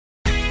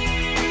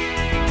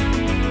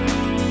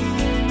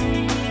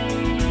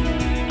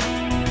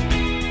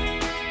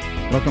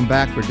Welcome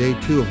back for day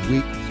 2 of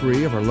week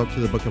 3 of our look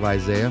through the book of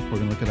Isaiah. We're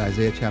going to look at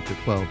Isaiah chapter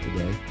 12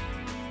 today.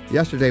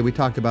 Yesterday we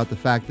talked about the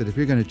fact that if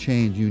you're going to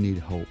change, you need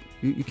hope.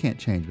 You can't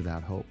change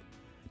without hope.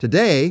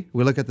 Today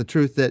we look at the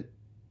truth that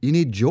you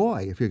need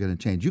joy if you're going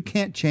to change. You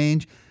can't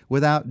change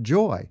without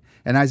joy.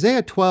 And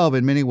Isaiah 12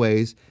 in many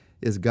ways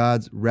is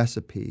God's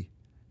recipe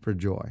for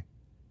joy.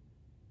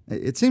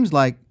 It seems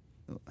like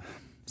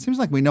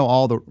we know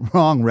all the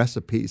wrong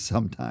recipes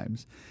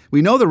sometimes.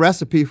 We know the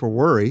recipe for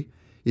worry.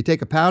 You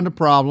take a pound of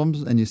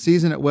problems and you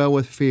season it well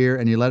with fear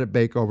and you let it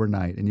bake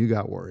overnight and you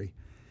got worry.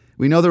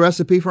 We know the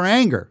recipe for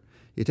anger.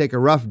 You take a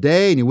rough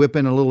day and you whip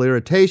in a little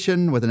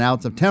irritation with an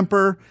ounce of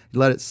temper. You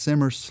let it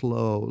simmer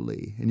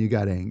slowly and you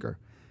got anger.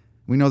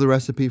 We know the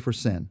recipe for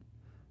sin.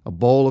 A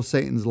bowl of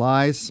Satan's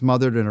lies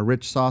smothered in a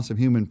rich sauce of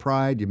human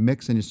pride. You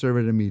mix and you serve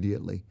it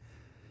immediately.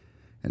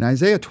 In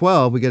Isaiah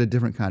 12, we get a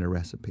different kind of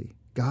recipe.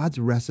 God's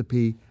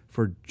recipe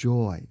for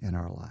joy in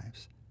our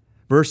lives.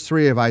 Verse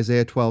 3 of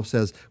Isaiah 12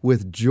 says,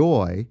 "With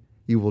joy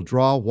you will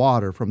draw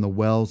water from the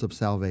wells of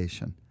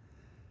salvation."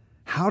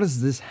 How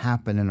does this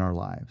happen in our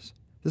lives?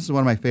 This is one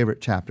of my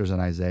favorite chapters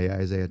in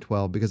Isaiah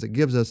 12, because it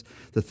gives us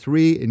the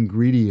 3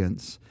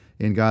 ingredients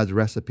in God's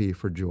recipe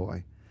for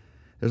joy.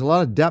 There's a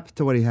lot of depth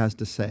to what he has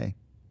to say,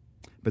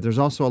 but there's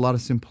also a lot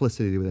of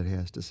simplicity to what he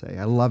has to say.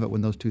 I love it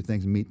when those two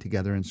things meet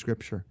together in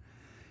Scripture.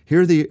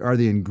 Here are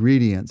the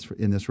ingredients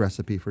in this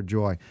recipe for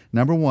joy.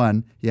 Number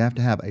 1, you have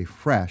to have a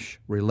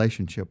fresh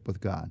relationship with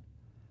God.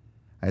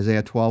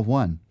 Isaiah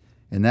 12:1,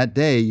 "In that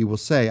day you will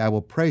say, I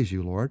will praise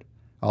you, Lord.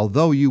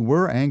 Although you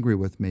were angry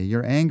with me,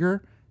 your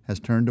anger has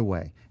turned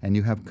away, and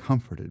you have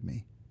comforted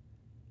me."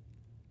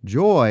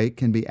 Joy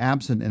can be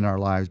absent in our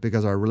lives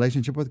because our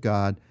relationship with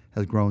God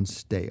has grown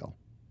stale.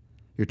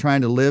 You're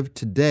trying to live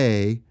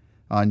today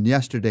on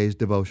yesterday's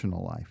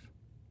devotional life.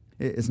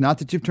 It's not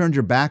that you've turned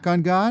your back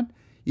on God.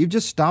 You've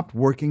just stopped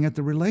working at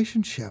the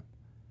relationship.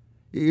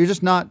 You're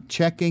just not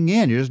checking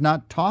in. You're just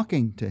not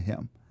talking to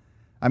him.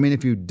 I mean,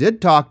 if you did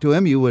talk to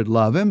him, you would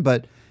love him,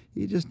 but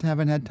you just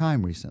haven't had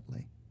time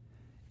recently.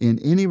 In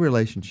any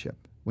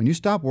relationship, when you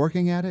stop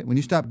working at it, when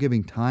you stop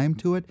giving time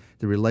to it,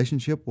 the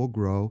relationship will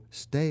grow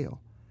stale,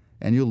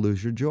 and you'll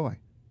lose your joy.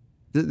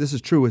 This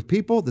is true with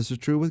people. This is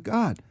true with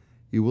God.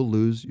 You will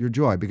lose your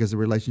joy because the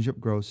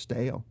relationship grows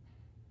stale.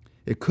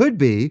 It could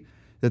be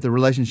that the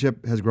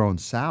relationship has grown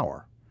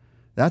sour.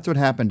 That's what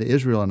happened to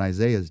Israel in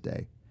Isaiah's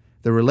day.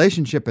 The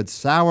relationship had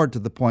soured to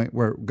the point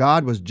where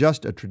God was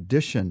just a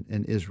tradition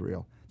in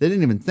Israel. They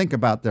didn't even think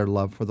about their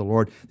love for the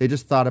Lord. They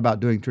just thought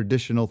about doing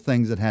traditional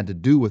things that had to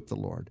do with the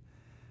Lord.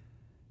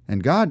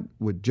 And God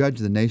would judge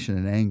the nation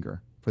in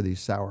anger for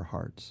these sour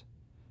hearts.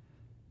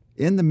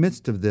 In the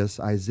midst of this,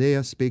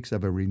 Isaiah speaks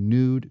of a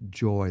renewed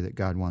joy that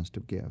God wants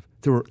to give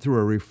through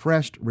a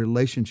refreshed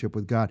relationship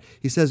with God.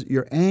 He says,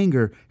 your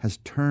anger has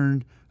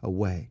turned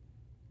away.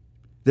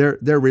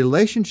 Their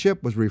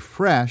relationship was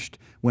refreshed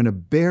when a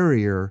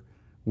barrier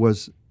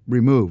was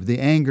removed. The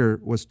anger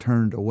was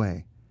turned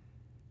away.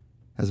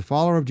 As a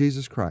follower of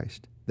Jesus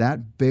Christ,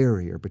 that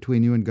barrier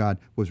between you and God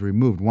was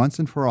removed once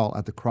and for all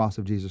at the cross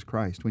of Jesus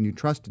Christ when you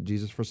trusted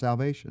Jesus for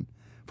salvation,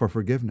 for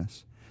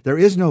forgiveness. There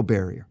is no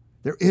barrier.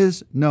 There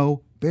is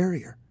no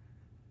barrier.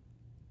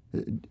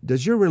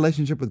 Does your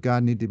relationship with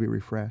God need to be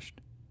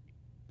refreshed?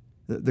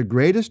 The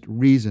greatest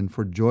reason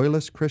for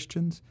joyless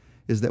Christians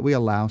is that we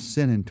allow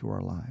sin into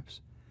our lives.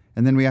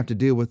 And then we have to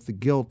deal with the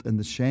guilt and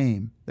the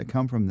shame that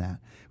come from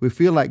that. We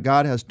feel like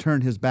God has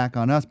turned his back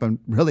on us, but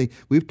really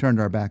we've turned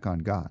our back on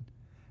God.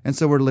 And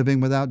so we're living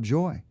without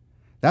joy.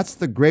 That's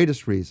the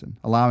greatest reason,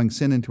 allowing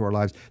sin into our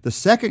lives. The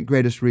second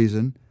greatest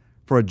reason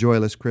for a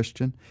joyless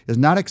Christian is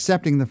not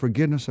accepting the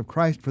forgiveness of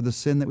Christ for the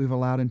sin that we've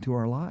allowed into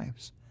our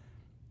lives.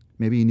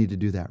 Maybe you need to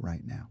do that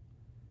right now.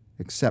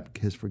 Accept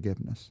his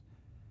forgiveness.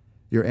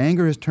 Your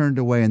anger is turned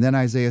away, and then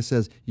Isaiah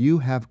says, you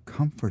have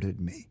comforted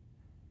me.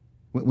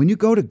 When you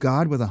go to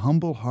God with a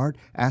humble heart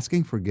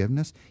asking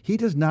forgiveness, he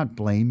does not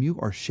blame you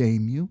or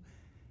shame you.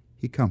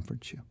 He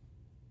comforts you.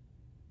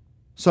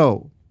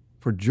 So,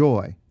 for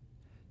joy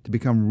to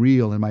become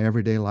real in my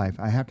everyday life,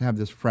 I have to have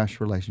this fresh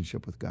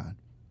relationship with God.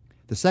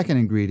 The second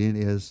ingredient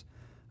is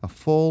a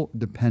full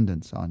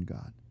dependence on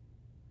God.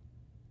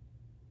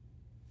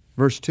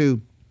 Verse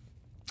 2,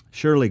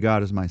 surely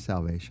God is my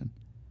salvation.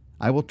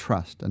 I will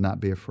trust and not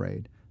be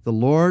afraid. The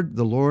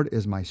Lord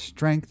is my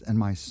strength and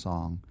my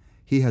song.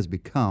 He has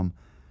become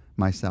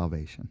my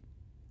salvation.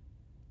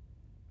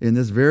 In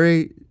this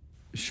very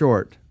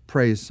short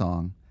praise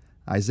song,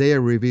 Isaiah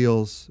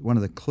reveals one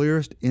of the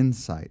clearest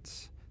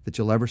insights that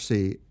you'll ever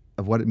see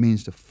of what it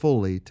means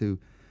to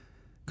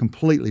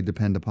completely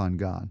depend upon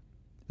God.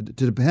 To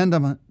depend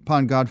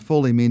upon God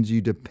fully means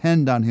you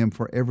depend on him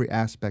for every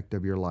aspect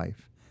of your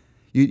life.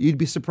 You'd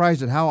be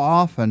surprised at how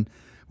often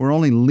we're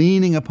only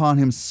leaning upon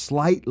him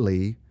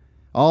slightly,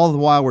 all the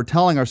while we're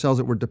telling ourselves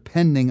that we're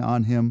depending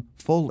on him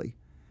fully.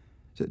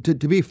 So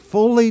to be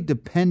fully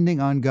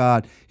depending on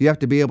God, you have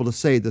to be able to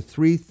say the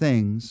 3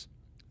 things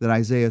that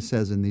Isaiah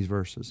says in this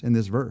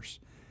verse.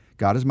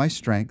 God is my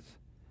strength,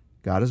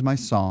 God is my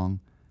song,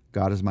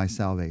 God is my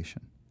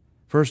salvation.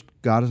 First,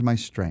 God is my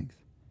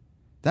strength.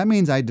 That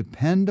means I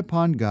depend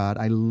upon God.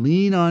 I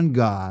lean on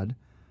God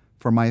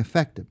for my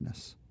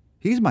effectiveness.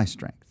 He's my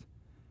strength.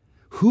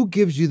 Who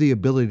gives you the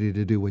ability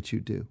to do what you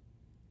do?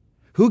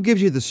 Who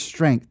gives you the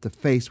strength to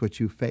face what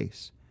you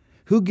face?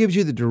 Who gives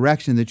you the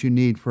direction that you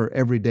need for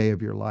every day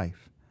of your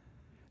life?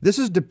 This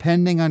is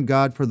depending on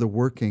God for the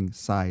working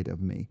side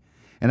of me.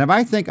 And if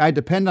I think I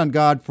depend on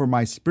God for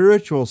my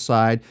spiritual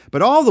side,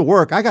 but all the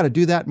work, I got to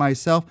do that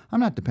myself, I'm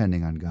not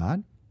depending on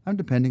God. I'm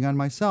depending on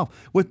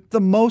myself with the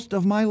most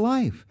of my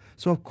life.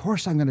 So of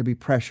course I'm going to be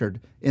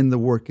pressured in the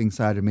working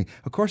side of me.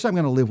 Of course I'm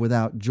going to live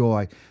without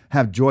joy,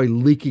 have joy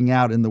leaking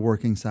out in the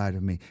working side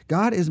of me.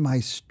 God is my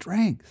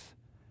strength.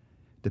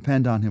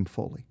 Depend on Him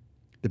fully.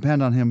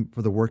 Depend on Him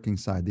for the working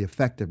side, the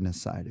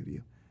effectiveness side of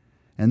you.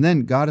 And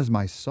then God is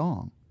my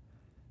song.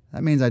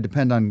 That means I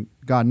depend on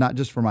God not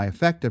just for my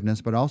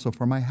effectiveness, but also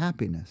for my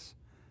happiness.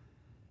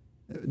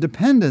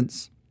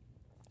 Dependence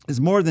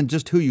is more than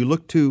just who you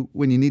look to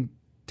when you need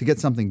to get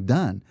something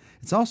done.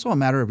 It's also a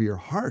matter of your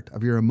heart,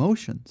 of your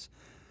emotions.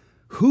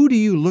 Who do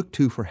you look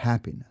to for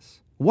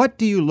happiness? What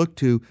do you look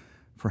to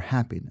for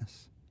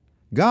happiness?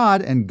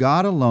 God and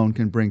God alone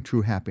can bring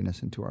true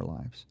happiness into our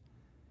lives.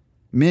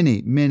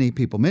 Many, many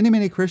people,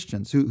 many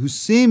Christians who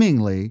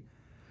seemingly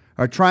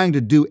are trying to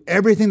do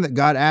everything that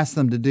God asks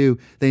them to do,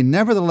 they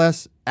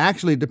nevertheless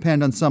actually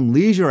depend on some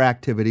leisure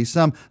activity,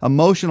 some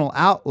emotional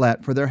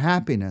outlet for their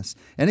happiness.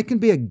 And it can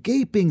be a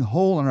gaping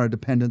hole in our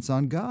dependence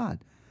on God.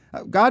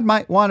 God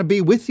might want to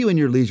be with you in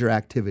your leisure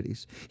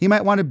activities. He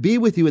might want to be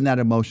with you in that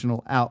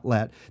emotional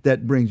outlet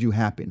that brings you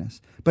happiness.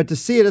 But to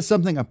see it as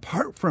something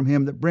apart from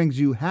Him that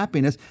brings you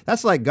happiness,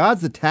 that's like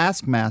God's the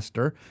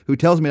taskmaster who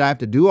tells me that I have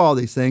to do all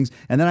these things,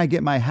 and then I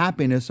get my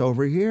happiness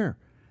over here.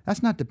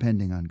 That's not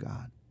depending on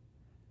God.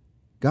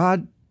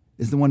 God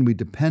is the one we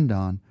depend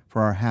on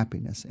for our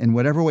happiness in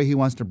whatever way He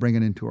wants to bring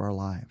it into our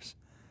lives.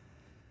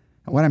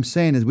 And what I'm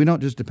saying is we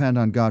don't just depend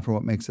on God for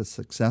what makes us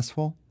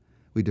successful.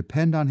 We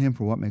depend on Him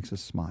for what makes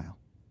us smile,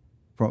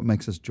 for what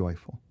makes us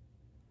joyful.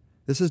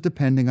 This is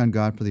depending on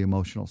God for the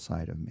emotional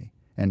side of me.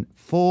 And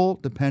full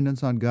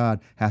dependence on God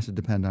has to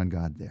depend on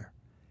God there.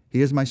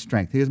 He is my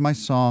strength. He is my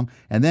song.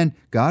 And then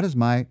God is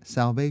my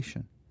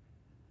salvation.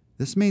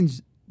 This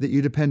means that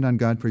you depend on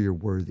God for your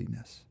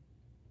worthiness.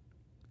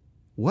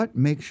 What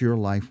makes your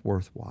life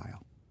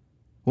worthwhile?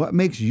 What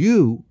makes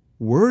you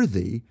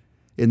worthy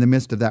in the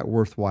midst of that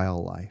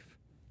worthwhile life?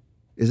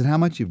 Is it how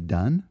much you've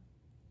done?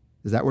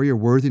 Is that where your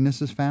worthiness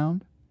is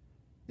found?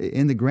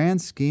 In the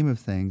grand scheme of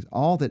things,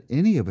 all that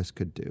any of us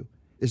could do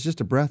is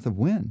just a breath of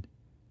wind.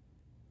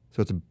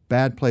 So it's a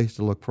bad place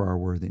to look for our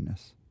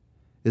worthiness.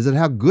 Is it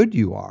how good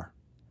you are?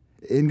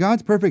 In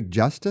God's perfect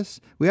justice,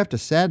 we have to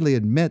sadly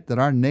admit that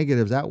our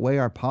negatives outweigh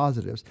our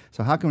positives.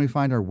 So how can we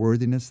find our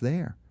worthiness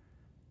there?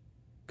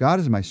 God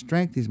is my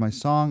strength, He's my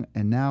song,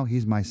 and now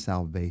He's my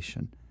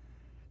salvation.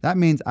 That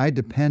means I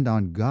depend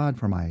on God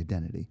for my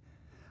identity.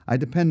 I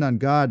depend on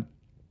God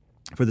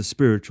for the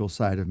spiritual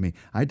side of me.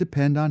 I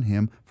depend on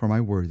Him for my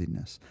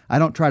worthiness. I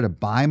don't try to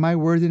buy my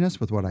worthiness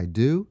with what I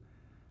do.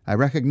 I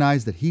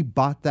recognize that He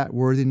bought that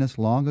worthiness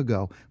long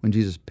ago when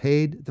Jesus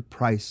paid the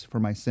price for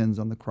my sins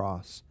on the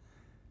cross.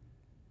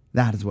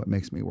 That is what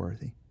makes me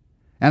worthy.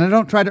 And I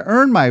don't try to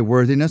earn my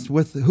worthiness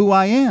with who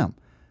I am.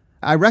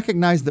 I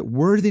recognize that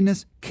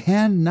worthiness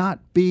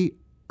cannot be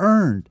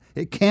earned.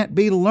 It can't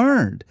be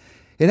learned.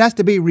 It has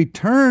to be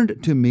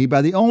returned to me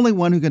by the only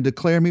one who can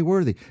declare me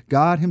worthy,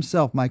 God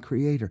Himself, my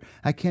Creator.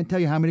 I can't tell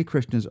you how many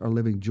Christians are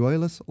living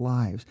joyless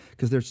lives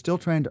because they're still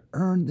trying to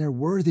earn their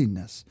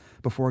worthiness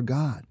before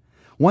God.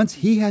 Once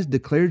He has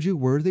declared you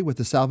worthy with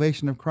the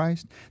salvation of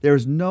Christ, there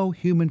is no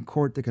human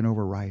court that can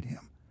override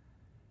Him.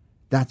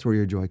 That's where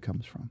your joy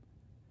comes from.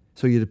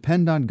 So you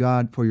depend on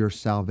God for your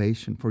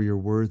salvation, for your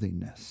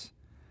worthiness.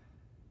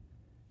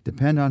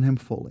 Depend on Him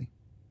fully.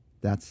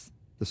 That's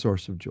the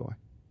source of joy.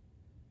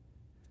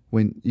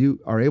 When you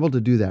are able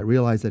to do that,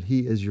 realize that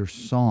He is your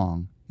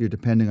song. You're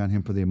depending on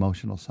Him for the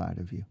emotional side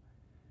of you.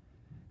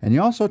 And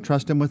you also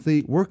trust Him with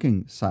the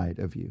working side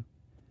of you.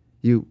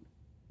 You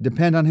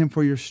depend on Him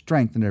for your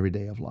strength in every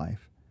day of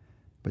life.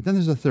 But then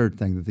there's a third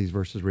thing that these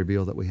verses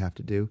reveal that we have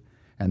to do,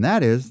 and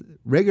that is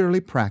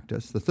regularly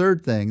practice. The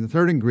third thing, the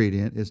third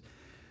ingredient is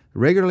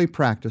regularly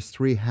practice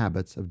 3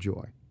 habits of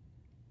joy.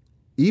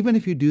 Even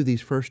if you do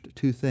these first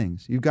 2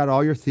 things, you've got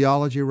all your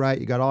theology right,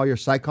 you got all your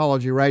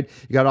psychology right,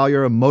 you got all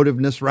your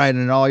emotiveness right,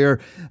 and all your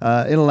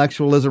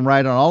intellectualism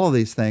right on all of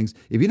these things.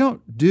 If you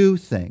don't do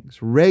things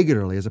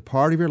regularly as a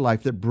part of your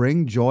life that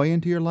bring joy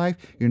into your life,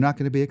 you're not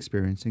going to be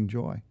experiencing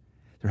joy.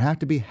 There have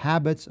to be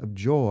habits of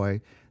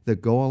joy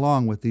that go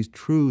along with these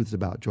truths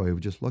about joy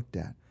we've just looked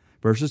at.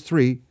 Verses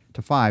 3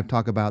 to 5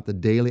 talk about the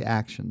daily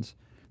actions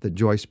that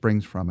joy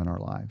springs from in our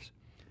lives.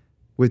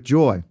 With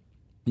joy,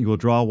 you will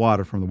draw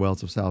water from the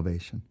wells of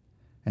salvation.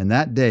 And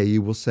that day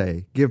you will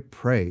say, give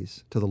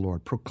praise to the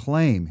Lord,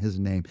 proclaim His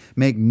name,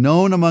 make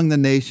known among the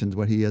nations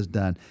what He has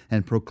done,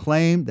 and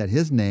proclaim that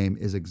His name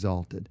is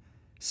exalted.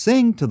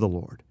 Sing to the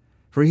Lord,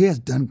 for He has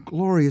done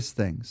glorious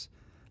things.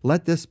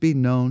 Let this be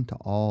known to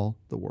all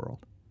the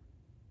world.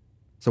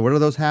 So what are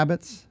those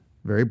habits?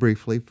 Very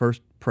briefly,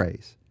 first,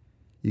 praise.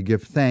 You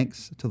give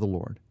thanks to the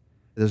Lord.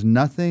 There's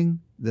nothing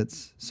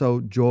that's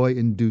so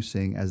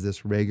joy-inducing as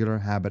this regular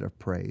habit of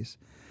praise.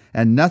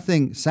 And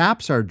nothing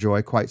saps our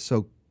joy quite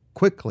so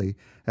quickly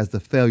as the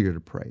failure to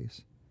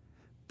praise.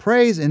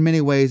 Praise, in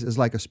many ways, is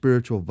like a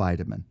spiritual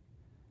vitamin.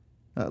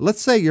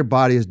 Let's say your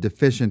body is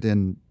deficient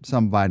in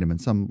some vitamin,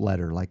 some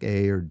letter, like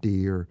A or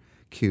D or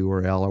Q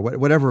or L or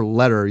whatever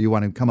letter you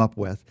want to come up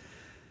with.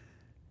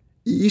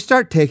 You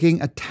start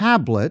taking a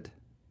tablet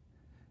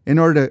in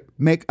order to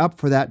make up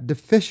for that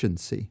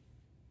deficiency.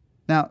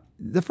 Now,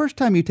 the first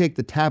time you take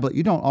the tablet,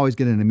 you don't always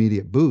get an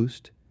immediate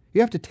boost.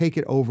 You have to take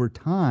it over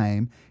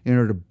time in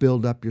order to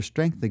build up your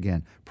strength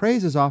again.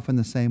 Praise is often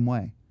the same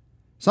way.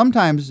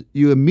 Sometimes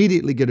you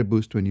immediately get a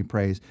boost when you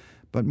praise,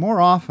 but more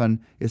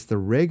often it's the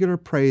regular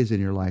praise in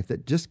your life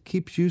that just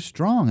keeps you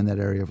strong in that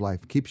area of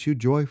life, keeps you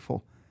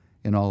joyful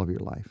in all of your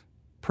life.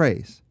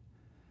 Praise.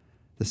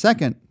 The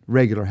second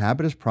regular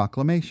habit is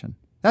proclamation.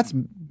 That's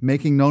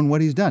making known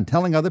what He's done,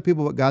 telling other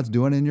people what God's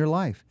doing in your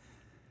life.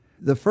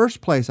 The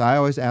first place I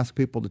always ask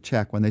people to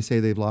check when they say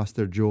they've lost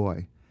their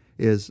joy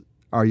is,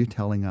 are you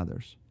telling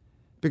others?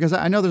 Because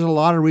I know there's a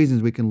lot of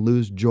reasons we can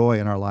lose joy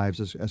in our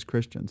lives as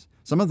Christians.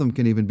 Some of them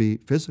can even be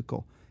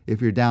physical.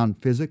 If you're down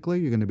physically,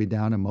 you're going to be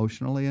down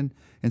emotionally and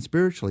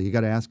spiritually. You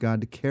got to ask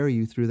God to carry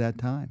you through that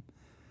time.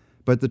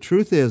 But the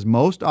truth is,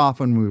 most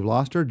often when we've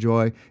lost our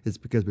joy, it's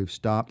because we've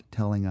stopped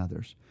telling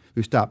others.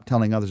 We've stopped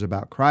telling others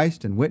about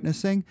Christ and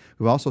witnessing.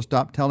 We've also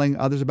stopped telling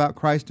others about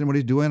Christ and what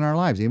He's doing in our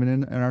lives, even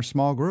in our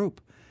small group.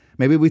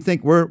 Maybe we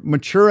think we're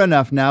mature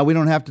enough now, we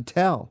don't have to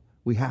tell.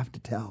 We have to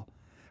tell.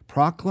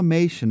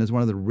 Proclamation is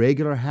one of the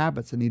regular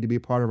habits that need to be a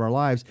part of our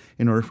lives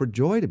in order for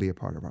joy to be a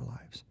part of our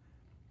lives.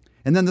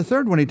 And then the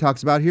third one he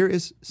talks about here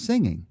is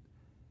singing.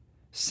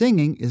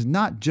 Singing is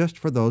not just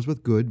for those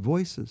with good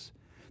voices.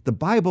 The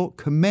Bible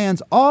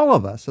commands all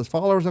of us as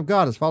followers of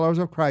God, as followers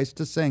of Christ,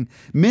 to sing.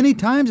 Many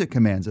times it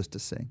commands us to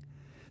sing.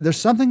 There's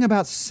something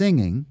about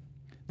singing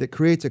that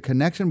creates a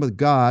connection with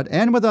God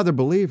and with other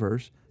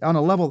believers on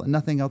a level that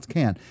nothing else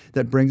can,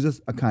 that brings us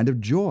a kind of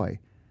joy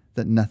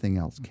that nothing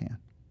else can.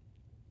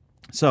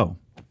 So,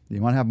 do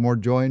you want to have more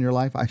joy in your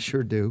life? I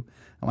sure do.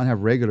 I want to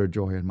have regular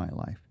joy in my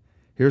life.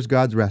 Here's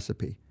God's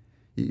recipe.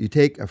 You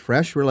take a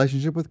fresh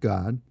relationship with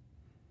God,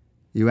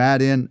 you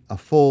add in a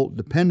full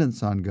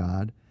dependence on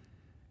God,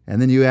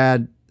 and then you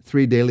add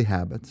 3 daily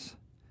habits,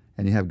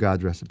 and you have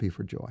God's recipe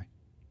for joy.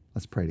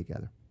 Let's pray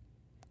together.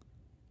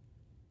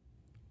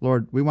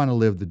 Lord, we want to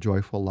live the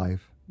joyful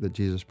life that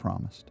Jesus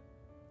promised.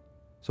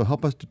 So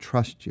help us to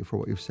trust You for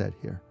what You've said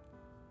here.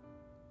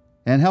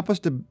 And help us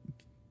to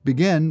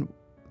begin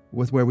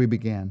with where we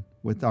began,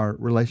 with our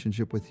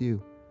relationship with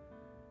You,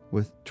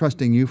 with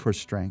trusting You for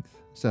strength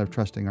instead of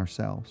trusting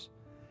ourselves.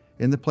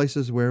 In the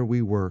places where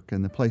we work,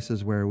 in the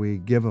places where we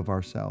give of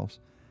ourselves,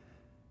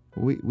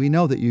 we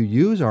know that You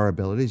use our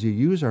abilities, You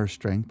use our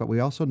strength, but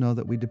we also know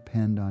that we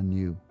depend on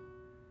You.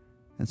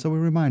 And so we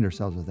remind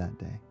ourselves of that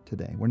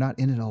today. We're not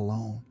in it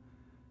alone.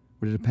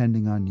 We're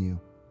depending on You.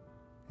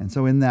 And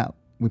so in that,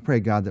 we pray,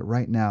 God, that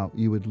right now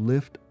You would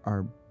lift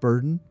our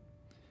burden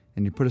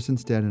and You put us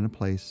instead in a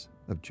place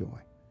of joy.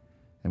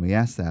 And we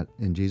ask that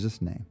in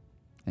Jesus' name.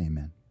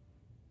 Amen.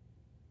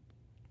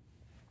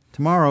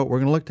 Tomorrow, we're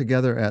going to look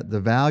together at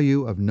the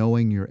value of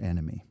knowing your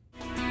enemy.